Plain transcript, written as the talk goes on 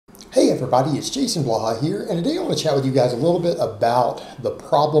Hey everybody, it's Jason Blaha here, and today I want to chat with you guys a little bit about the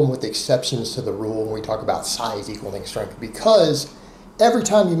problem with exceptions to the rule when we talk about size equaling strength, because every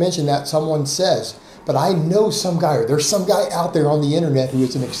time you mention that, someone says, but I know some guy, or there's some guy out there on the internet who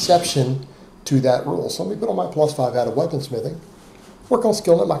is an exception to that rule. So let me put on my +5 out of weaponsmithing, work on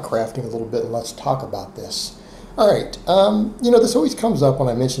skilling at my crafting a little bit, and let's talk about this. All right, this always comes up when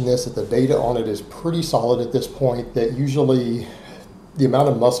I mention this, that the data on it is pretty solid at this point, that usually the amount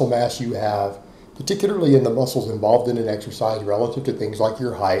of muscle mass you have, particularly in the muscles involved in an exercise relative to things like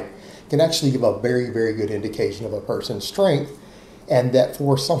your height, can actually give a very, very good indication of a person's strength. And that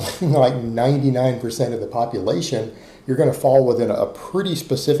for something like 99% of the population, you're going to fall within a pretty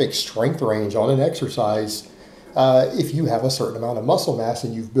specific strength range on an exercise if you have a certain amount of muscle mass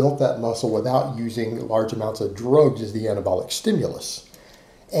and you've built that muscle without using large amounts of drugs as the anabolic stimulus.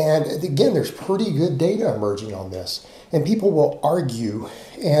 And again, there's pretty good data emerging on this. And people will argue,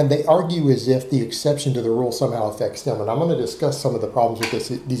 and they argue as if the exception to the rule somehow affects them. And I'm going to discuss some of the problems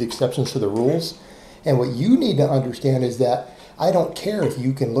with these exceptions to the rules. And what you need to understand is that I don't care if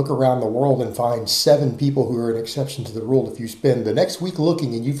you can look around the world and find 7 people who are an exception to the rule. If you spend the next week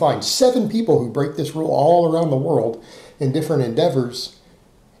looking and you find 7 people who break this rule all around the world in different endeavors,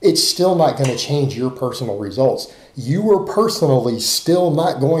 it's still not going to change your personal results. You are personally still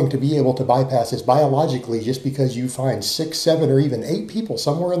not going to be able to bypass this biologically just because you find 6, 7, or even 8 people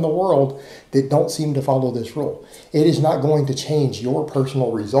somewhere in the world that don't seem to follow this rule. It is not going to change your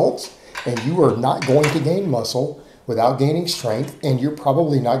personal results, and you are not going to gain muscle without gaining strength, and you're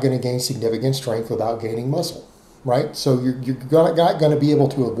probably not going to gain significant strength without gaining muscle, right? So you're not going to be able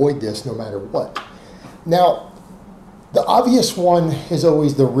to avoid this no matter what. Now, the obvious one is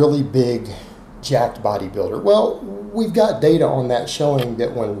always the really big, jacked bodybuilder. Well, we've got data on that showing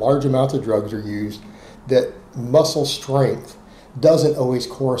that when large amounts of drugs are used, that muscle strength doesn't always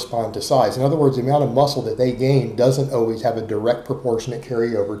correspond to size. In other words, the amount of muscle that they gain doesn't always have a direct proportionate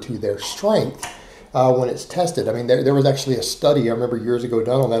carryover to their strength when it's tested. I mean, there was actually a study I remember years ago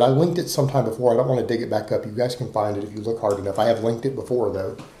done on that. I linked it sometime before. I don't want to dig it back up. You guys can find it if you look hard enough. I have linked it before,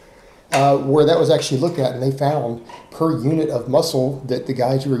 though. Where that was actually looked at, and they found per unit of muscle that the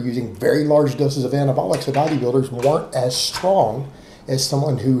guys who were using very large doses of anabolics, the bodybuilders, weren't as strong as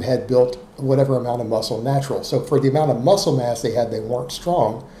someone who had built whatever amount of muscle natural. So for the amount of muscle mass they had, they weren't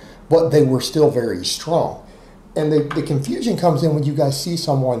strong, but they were still very strong. And the confusion comes in when you guys see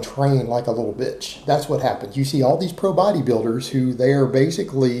someone train like a little bitch. That's what happens. You see all these pro bodybuilders who they are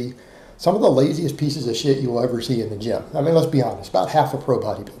basically some of the laziest pieces of shit you'll ever see in the gym. I mean, let's be honest, about half of pro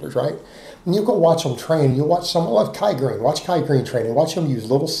bodybuilders, right? And you go watch them train, you'll watch someone like Kai Green, watch Kai Green train, and watch him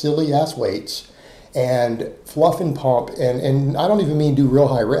use little silly ass weights and fluff and pump, and I don't even mean do real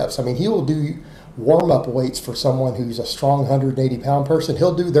high reps. I mean, he will do warm-up weights for someone who's a strong 180-pound person.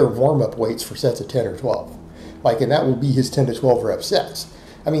 He'll do their warm-up weights for sets of 10 or 12. And that will be his 10 to 12 rep sets.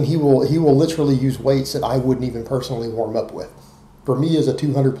 I mean, he will literally use weights that I wouldn't even personally warm up with. For me as a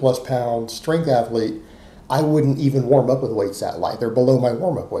 200-plus pound strength athlete, I wouldn't even warm up with weights that light. They're below my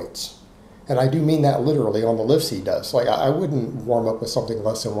warm-up weights. And I do mean that literally on the lifts he does. I wouldn't warm up with something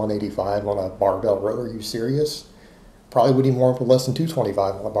less than 185 on a barbell row. Are you serious? Probably wouldn't even warm up with less than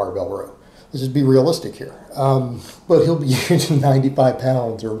 225 on a barbell row. Let's just be realistic here. But he'll be using 95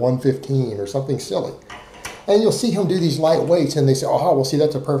 pounds or 115 or something silly. And you'll see him do these light weights, and they say, oh, well, see,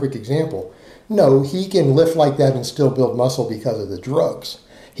 that's a perfect example. No, he can lift like that and still build muscle because of the drugs.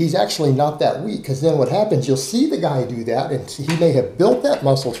 He's actually not that weak, because then what happens, you'll see the guy do that, and he may have built that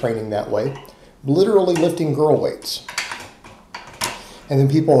muscle training that way, literally lifting girl weights. And then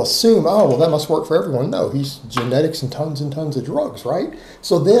people assume, oh, well, that must work for everyone. No, he's genetics and tons of drugs, right?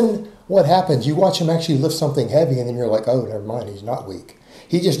 So then what happens? You watch him actually lift something heavy, and then you're like, oh, never mind, he's not weak.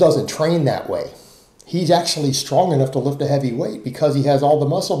 He just doesn't train that way. He's actually strong enough to lift a heavy weight because he has all the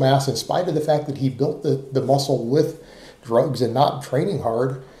muscle mass in spite of the fact that he built the muscle with drugs and not training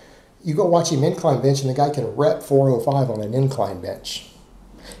hard. You go watch him incline bench and the guy can rep 405 on an incline bench.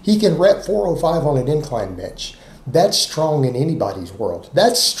 He can rep 405 on an incline bench. That's strong in anybody's world.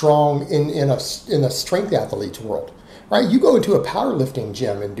 That's strong in a strength athlete's world, right? You go into a powerlifting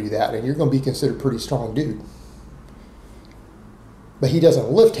gym and do that and you're going to be considered a pretty strong dude. But he doesn't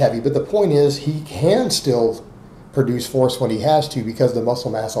lift heavy. But the point is he can still produce force when he has to because the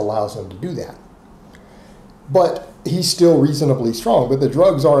muscle mass allows him to do that. But he's still reasonably strong. But the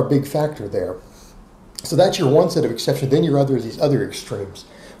drugs are a big factor there. So that's your one set of exceptions. Then your other is these other extremes.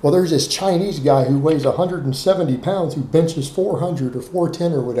 Well, there's this Chinese guy who weighs 170 pounds who benches 400 or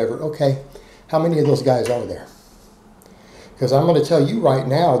 410 or whatever. Okay, how many of those guys are there? Because I'm going to tell you right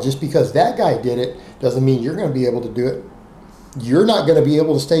now, just because that guy did it doesn't mean you're going to be able to do it. You're not going to be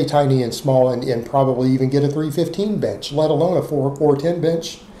able to stay tiny and small and probably even get a 315 bench, let alone a 410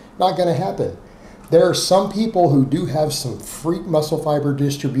 bench. Not going to happen. There are some people who do have some freak muscle fiber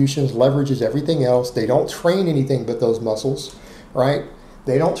distributions, leverages, everything else. They don't train anything but those muscles, right?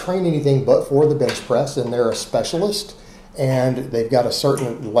 They don't train anything but for the bench press, and they're a specialist, and they've got a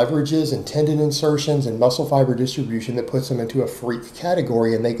certain leverages and tendon insertions and muscle fiber distribution that puts them into a freak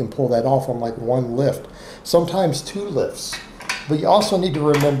category, and they can pull that off on like one lift, sometimes two lifts. But you also need to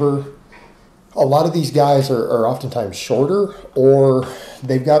remember a lot of these guys are oftentimes shorter, or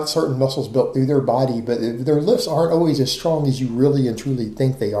they've got certain muscles built through their body, but their lifts aren't always as strong as you really and truly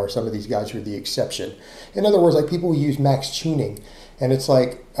think they are. Some of these guys are the exception. In other words, like people who use max tuning, and it's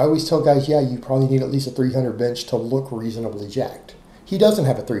like, I always tell guys, yeah, you probably need at least a 300 bench to look reasonably jacked. He doesn't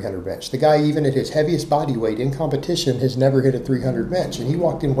have a 300 bench. The guy, even at his heaviest body weight in competition, has never hit a 300 bench, and he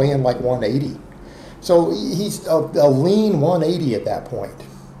walked in weighing like 180. So he's a lean 180 at that point.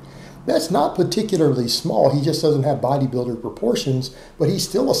 That's not particularly small. He just doesn't have bodybuilder proportions, but he's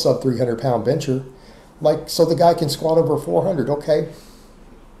still a sub 300 pound bencher. Like, so the guy can squat over 400. Okay,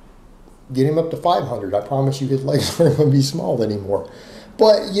 get him up to 500. I promise you his legs aren't going to be small anymore.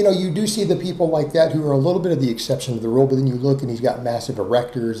 But, you know, you do see the people like that who are a little bit of the exception to the rule, but then you look and he's got massive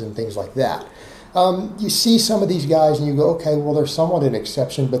erectors and things like that. You see some of these guys and you go, okay, well, they're somewhat an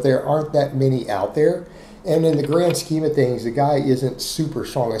exception, but there aren't that many out there. And in the grand scheme of things, the guy isn't super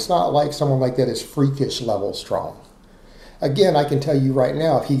strong. It's not like someone like that is freakish level strong. Again, I can tell you right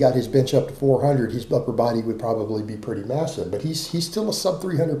now, if he got his bench up to 400, his upper body would probably be pretty massive. But he's still a sub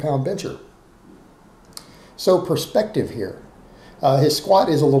 300 pound bencher. So perspective here. His squat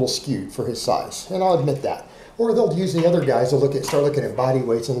is a little skewed for his size, and I'll admit that. Or they'll use the other guys to start looking at body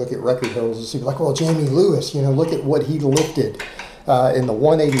weights and look at record holds and see, like, well, Jamie Lewis, you know, look at what he lifted in the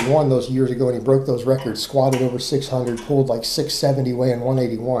 181 those years ago, and he broke those records, squatted over 600, pulled like 670 weighing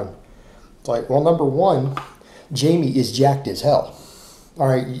 181. It's like, well, number one, Jamie is jacked as hell. All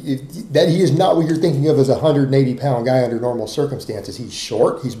right, that he is not what you're thinking of as a 180 pound guy under normal circumstances. He's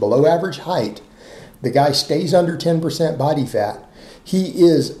short, he's below average height. The guy stays under 10% body fat. He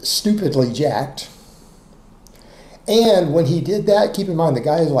is stupidly jacked. And when he did that, keep in mind, the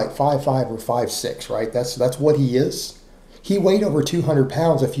guy is like 5'5" or 5'6", right? That's what he is. He weighed over 200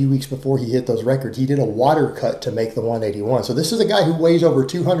 pounds a few weeks before he hit those records. He did a water cut to make the 181. So this is a guy who weighs over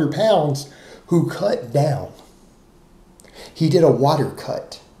 200 pounds who cut down. He did a water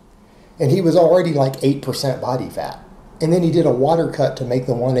cut. And he was already like 8% body fat. And then he did a water cut to make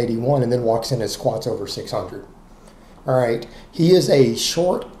the 181 and then walks in and squats over 600. All right. He is a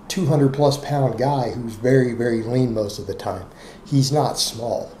short 200 plus pound guy who's very, very lean most of the time. He's not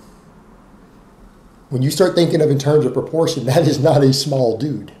small. When you start thinking of in terms of proportion, that is not a small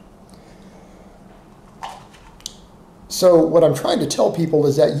dude. So what I'm trying to tell people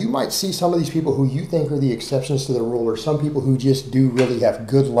is that you might see some of these people who you think are the exceptions to the rule, or some people who just do really have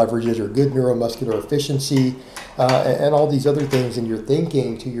good leverages or good neuromuscular efficiency and all these other things, and you're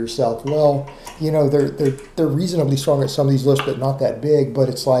thinking to yourself, well, you know, they're reasonably strong at some of these lifts, but not that big. But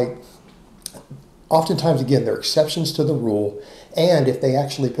it's like, oftentimes, again, they're exceptions to the rule. And if they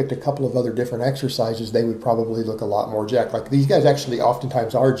actually picked a couple of other different exercises, they would probably look a lot more jacked. Like, these guys actually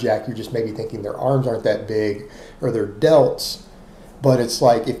oftentimes are jacked. You're just maybe thinking their arms aren't that big or their delts. But it's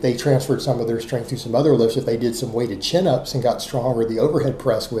like if they transferred some of their strength to some other lifts, if they did some weighted chin-ups and got stronger, the overhead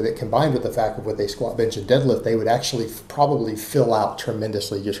press with it, combined with the fact of what they squat, bench, and deadlift, they would actually probably fill out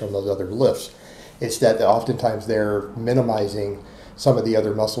tremendously just from those other lifts. It's that oftentimes they're minimizing some of the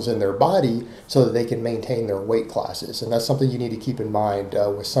other muscles in their body so that they can maintain their weight classes. And that's something you need to keep in mind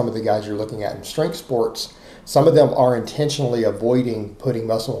with some of the guys you're looking at in strength sports. Some of them are intentionally avoiding putting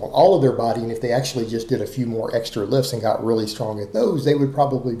muscle on all of their body, and if they actually just did a few more extra lifts and got really strong at those, they would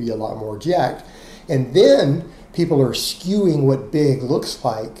probably be a lot more jacked. And then people are skewing what big looks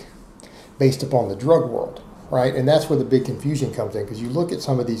like based upon the drug world. Right, and that's where the big confusion comes in, because you look at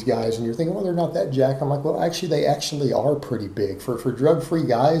some of these guys and you're thinking, well, they're not that jacked. I'm like, well, actually, they actually are pretty big. For drug-free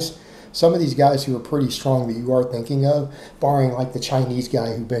guys, some of these guys who are pretty strong that you are thinking of, barring like the Chinese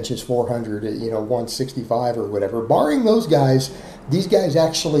guy who benches 400 at, 165 or whatever, barring those guys, these guys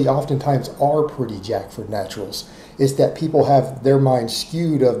actually oftentimes are pretty jacked for naturals. It's that people have their mind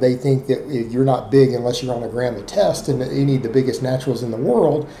skewed of, they think that you're not big unless you're on a gram of test, and any of the biggest naturals in the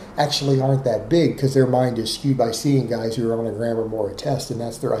world actually aren't that big because their mind is skewed by seeing guys who are on a gram or more of test, and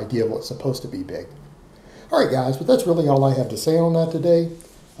that's their idea of what's supposed to be big. All right, guys, but that's really all I have to say on that today.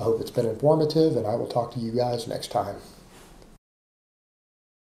 I hope it's been informative, and I will talk to you guys next time.